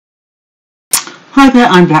Hi there,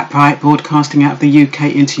 I'm Blackbright, broadcasting out of the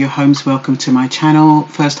UK into your homes. Welcome to my channel.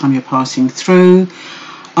 First time you're passing through.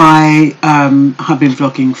 I have been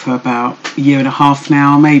vlogging for about a year and a half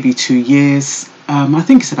now, maybe 2 years. I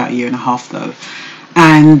think it's about a year and a half though.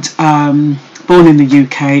 And born in the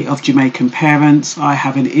UK of Jamaican parents, I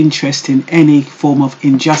have an interest in any form of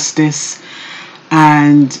injustice,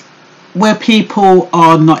 and where people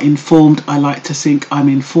are not informed, I like to think I'm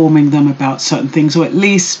informing them about certain things, or at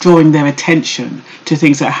least drawing their attention to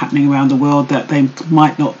things that are happening around the world that they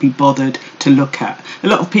might not be bothered to look at. A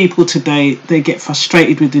lot of people today, they get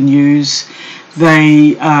frustrated with the news.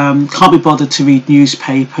 They can't be bothered to read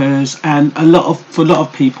newspapers, and for a lot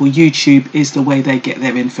of people, YouTube is the way they get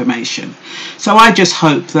their information. So I just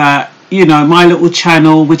hope that, you know, my little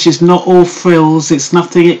channel, which is not all frills, it's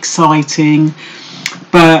nothing exciting,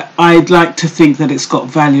 but I'd like to think that it's got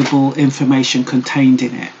valuable information contained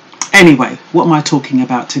in it. Anyway, what am I talking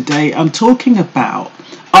about today? I'm talking about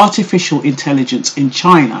artificial intelligence in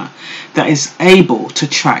China that is able to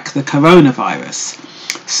track the coronavirus.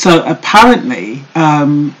 So apparently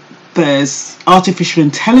there's artificial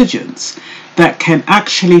intelligence that can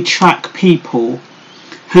actually track people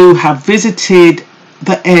who have visited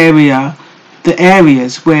the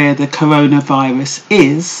areas where the coronavirus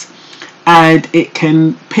is, and it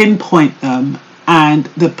can pinpoint them, and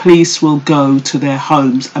the police will go to their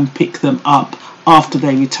homes and pick them up after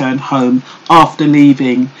they return home, after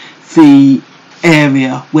leaving the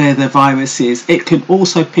area where the virus is. It can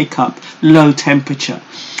also pick up low temperature.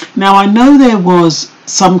 Now, I know there was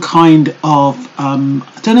some kind of, I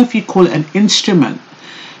don't know if you call it an instrument,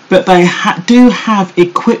 but they do have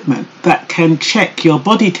equipment that can check your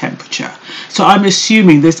body temperature. So I'm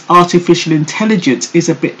assuming this artificial intelligence is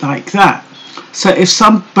a bit like that. So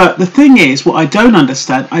but the thing is, what I don't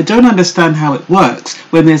understand how it works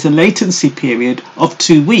when there's a latency period of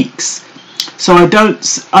 2 weeks. So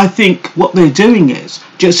I think what they're doing is,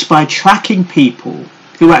 just by tracking people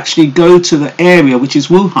who actually go to the area, which is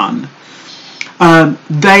Wuhan,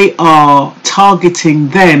 they are targeting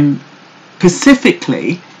them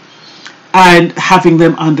specifically and having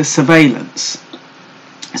them under surveillance.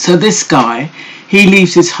 So this guy, he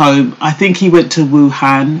leaves his home, I think he went to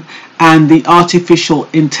Wuhan, and the artificial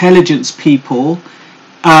intelligence people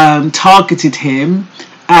targeted him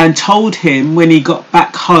and told him when he got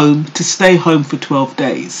back home to stay home for 12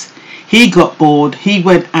 days. He got bored, he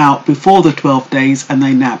went out before the 12 days and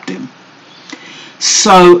they nabbed him.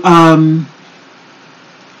 So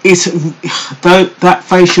that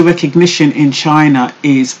facial recognition in China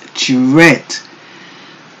is dread,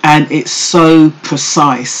 and it's so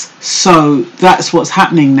precise. So that's what's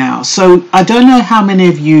happening now. So I don't know how many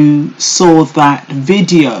of you saw that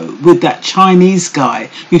video with that Chinese guy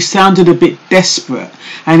who sounded a bit desperate,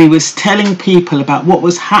 and he was telling people about what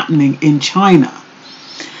was happening in China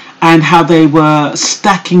and how they were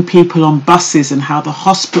stacking people on buses and how the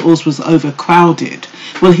hospitals was overcrowded.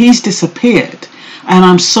 Well, he's disappeared. And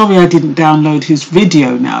I'm sorry I didn't download his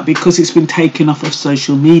video now, because it's been taken off of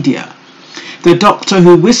social media. The doctor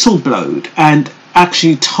who whistleblowed and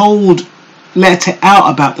actually let it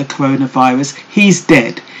out about the coronavirus, he's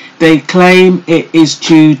dead. They claim it is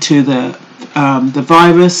due to the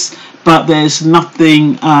virus, but there's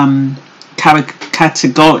nothing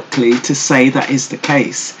categorically to say that is the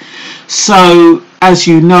case. So, as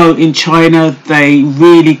you know, in China, they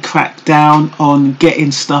really crack down on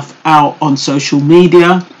getting stuff out on social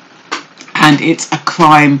media, and it's a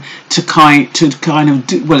crime to kind of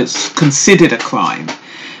do, well, it's considered a crime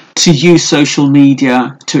to use social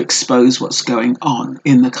media to expose what's going on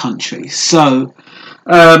in the country. So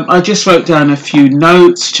I just wrote down a few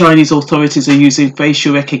notes. Chinese authorities are using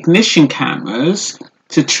facial recognition cameras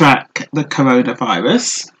to track the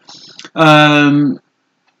coronavirus.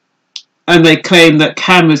 And they claim that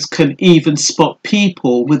cameras can even spot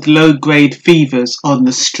people with low-grade fevers on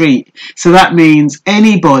the street. So that means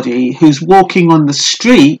anybody who's walking on the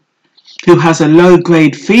street who has a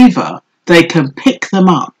low-grade fever, they can pick them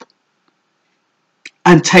up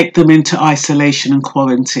and take them into isolation and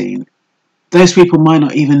quarantine. Those people might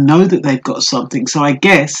not even know that they've got something. So I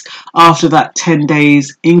guess after that 10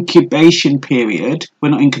 days incubation period,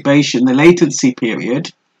 well, not incubation, the latency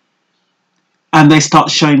period, and they start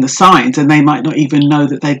showing the signs, and they might not even know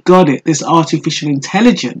that they've got it, this artificial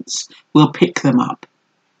intelligence will pick them up.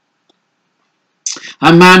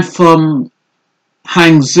 A man from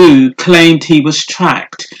Hangzhou claimed he was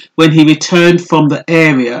tracked when he returned from the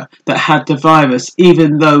area that had the virus,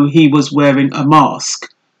 even though he was wearing a mask.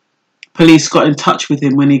 Police got in touch with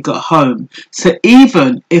him when he got home. So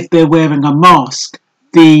even if they're wearing a mask,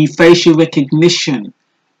 the facial recognition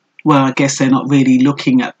well, I guess they're not really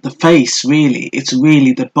looking at the face, really. It's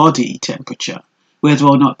really the body temperature, whether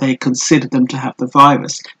or not they consider them to have the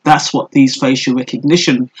virus. That's what these facial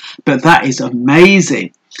recognition, but that is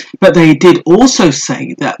amazing. But they did also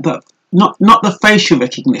say that not the facial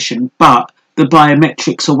recognition, but the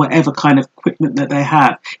biometrics or whatever kind of equipment that they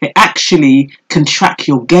have, it actually can track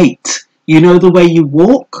your gait. You know, the way you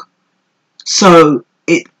walk. So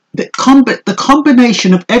the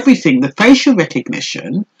combination of everything, the facial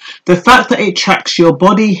recognition, the fact that it tracks your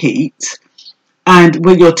body heat and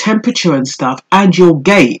with your temperature and stuff and your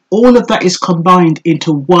gait, all of that is combined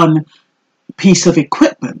into one piece of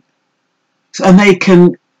equipment. And they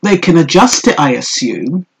can adjust it, I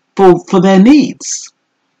assume, for their needs.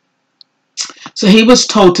 So he was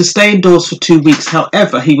told to stay indoors for 2 weeks.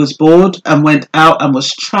 However, he was bored and went out and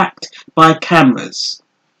was tracked by cameras.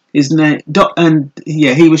 His name,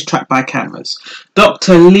 he was tracked by cameras.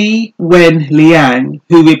 Dr. Li Wen Liang,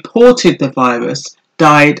 who reported the virus,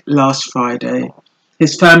 died last Friday.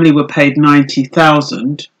 His family were paid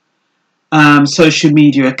 $90,000. Social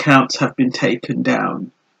media accounts have been taken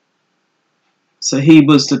down. So he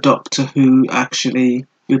was the doctor who actually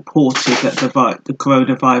reported that the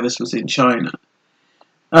coronavirus was in China.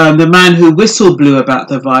 The man who whistle blew about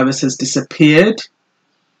the virus has disappeared.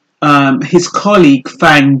 His colleague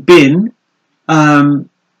Fang Bin,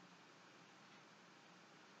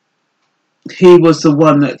 he was the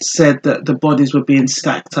one that said that the bodies were being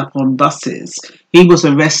stacked up on buses. He was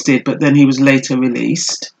arrested, but then he was later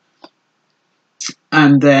released.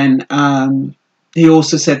 And then he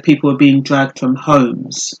also said people were being dragged from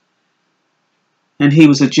homes. And he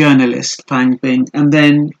was a journalist, Fang Bin. And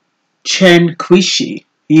then Chen Qishi,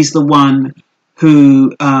 he's the one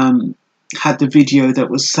who had the video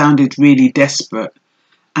that sounded really desperate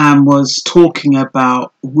and was talking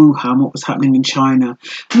about Wuhan, what was happening in China.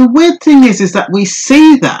 And the weird thing is that we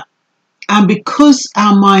see that, and because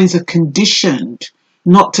our minds are conditioned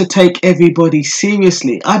not to take everybody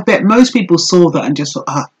seriously, I bet most people saw that and just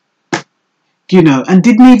thought, and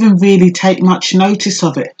didn't even really take much notice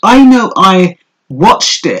of it. I know I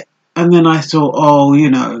watched it and then I thought,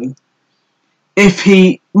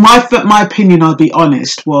 my opinion, I'll be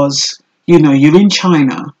honest, was, you're in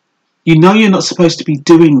China. You're not supposed to be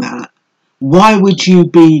doing that. Why would you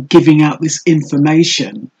be giving out this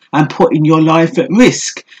information and putting your life at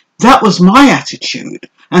risk? That was my attitude.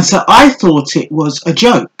 And so I thought it was a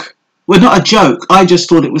joke. Well, not a joke. I just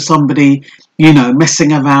thought it was somebody,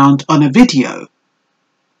 messing around on a video.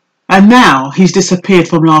 And now he's disappeared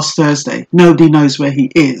from last Thursday. Nobody knows where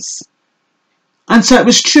he is. And so it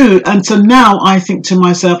was true. And so now I think to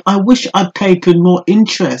myself, I wish I'd taken more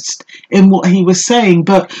interest in what he was saying.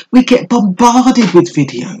 But we get bombarded with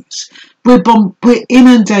videos. We're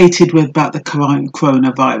inundated with about the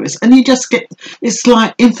coronavirus. And you just it's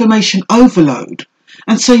like information overload.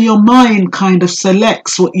 And so your mind kind of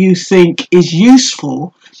selects what you think is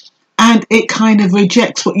useful. And it kind of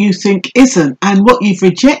rejects what you think isn't. And what you've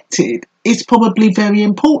rejected is probably very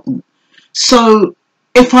important. So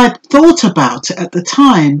if I'd thought about it at the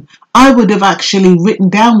time, I would have actually written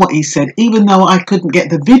down what he said. Even though I couldn't get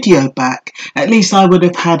the video back, at least I would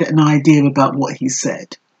have had an idea about what he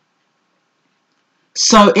said.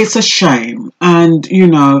 So it's a shame. And,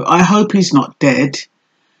 I hope he's not dead.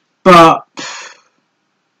 But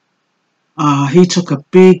he took a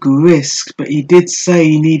big risk. But he did say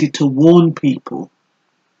he needed to warn people.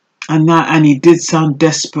 And he did sound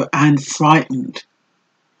desperate and frightened.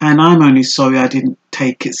 And I'm only sorry I didn't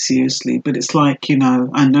take it seriously. But it's like, I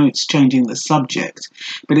know it's changing the subject.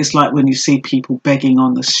 But it's like when you see people begging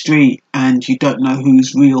on the street and you don't know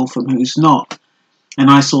who's real from who's not. And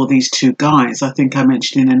I saw these two guys, I think I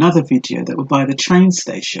mentioned in another video, that were by the train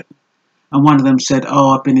station. And one of them said,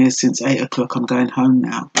 I've been here since 8 o'clock, I'm going home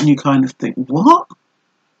now. And you kind of think, what?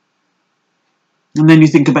 And then you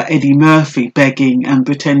think about Eddie Murphy begging and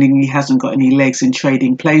pretending he hasn't got any legs in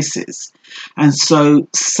Trading Places. And so,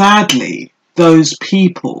 sadly, those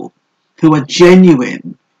people who are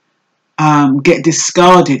genuine get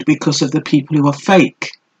discarded because of the people who are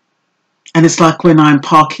fake. And it's like when I'm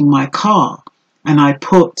parking my car and I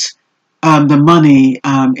put the money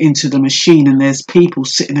into the machine and there's people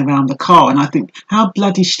sitting around the car. And I think, how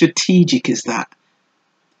bloody strategic is that?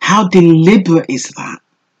 How deliberate is that?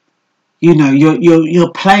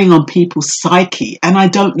 You're playing on people's psyche, and I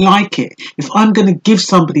don't like it. If I'm going to give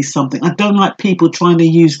somebody something, I don't like people trying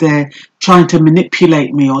to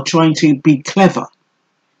manipulate me or trying to be clever.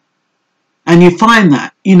 And you find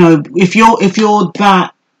that, if you're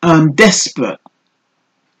that desperate,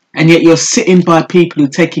 and yet you're sitting by people who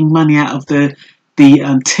are taking money out of the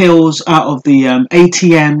tills out of the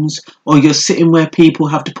ATMs, or you're sitting where people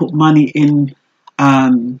have to put money in,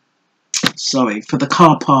 for the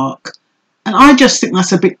car park. And I just think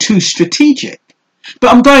that's a bit too strategic.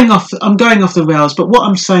 But I'm going off the rails. But what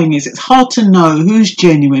I'm saying is, it's hard to know who's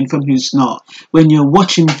genuine from who's not when you're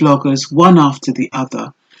watching vloggers one after the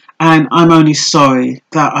other. And I'm only sorry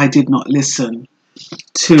that I did not listen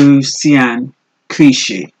to Sian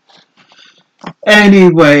Krishi.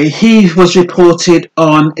 Anyway, he was reported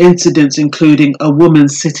on incidents including a woman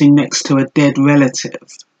sitting next to a dead relative.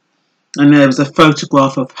 And there was a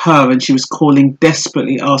photograph of her, and she was calling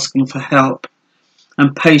desperately, asking for help.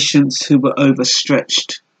 And patients who were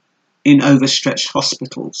overstretched in overstretched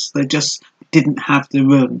hospitals. They just didn't have the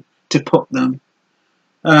room to put them.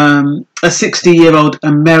 A 60-year-old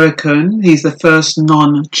American, he's the first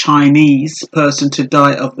non-Chinese person to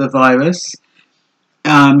die of the virus.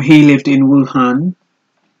 He lived in Wuhan.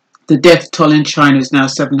 The death toll in China is now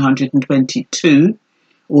 722,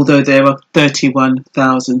 although there are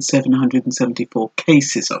 31,774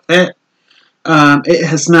 cases of it. It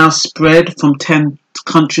has now spread from 10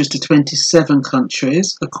 countries to 27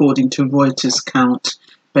 countries, according to Reuters count,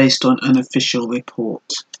 based on an official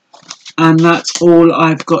report. And that's all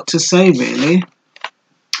I've got to say, really.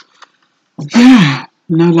 Yeah,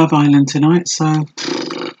 no Love Island tonight, so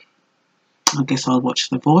I guess I'll watch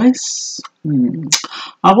The Voice.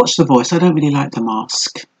 I'll watch The Voice. I don't really like The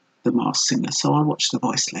Mask singer, so I'll watch The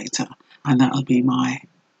Voice later. And that'll be my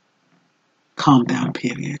calm down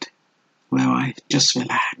period, where I just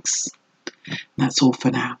relax. That's all for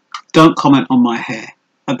now. Don't comment on my hair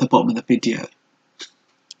at the bottom of the video.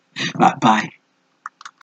 Right, bye.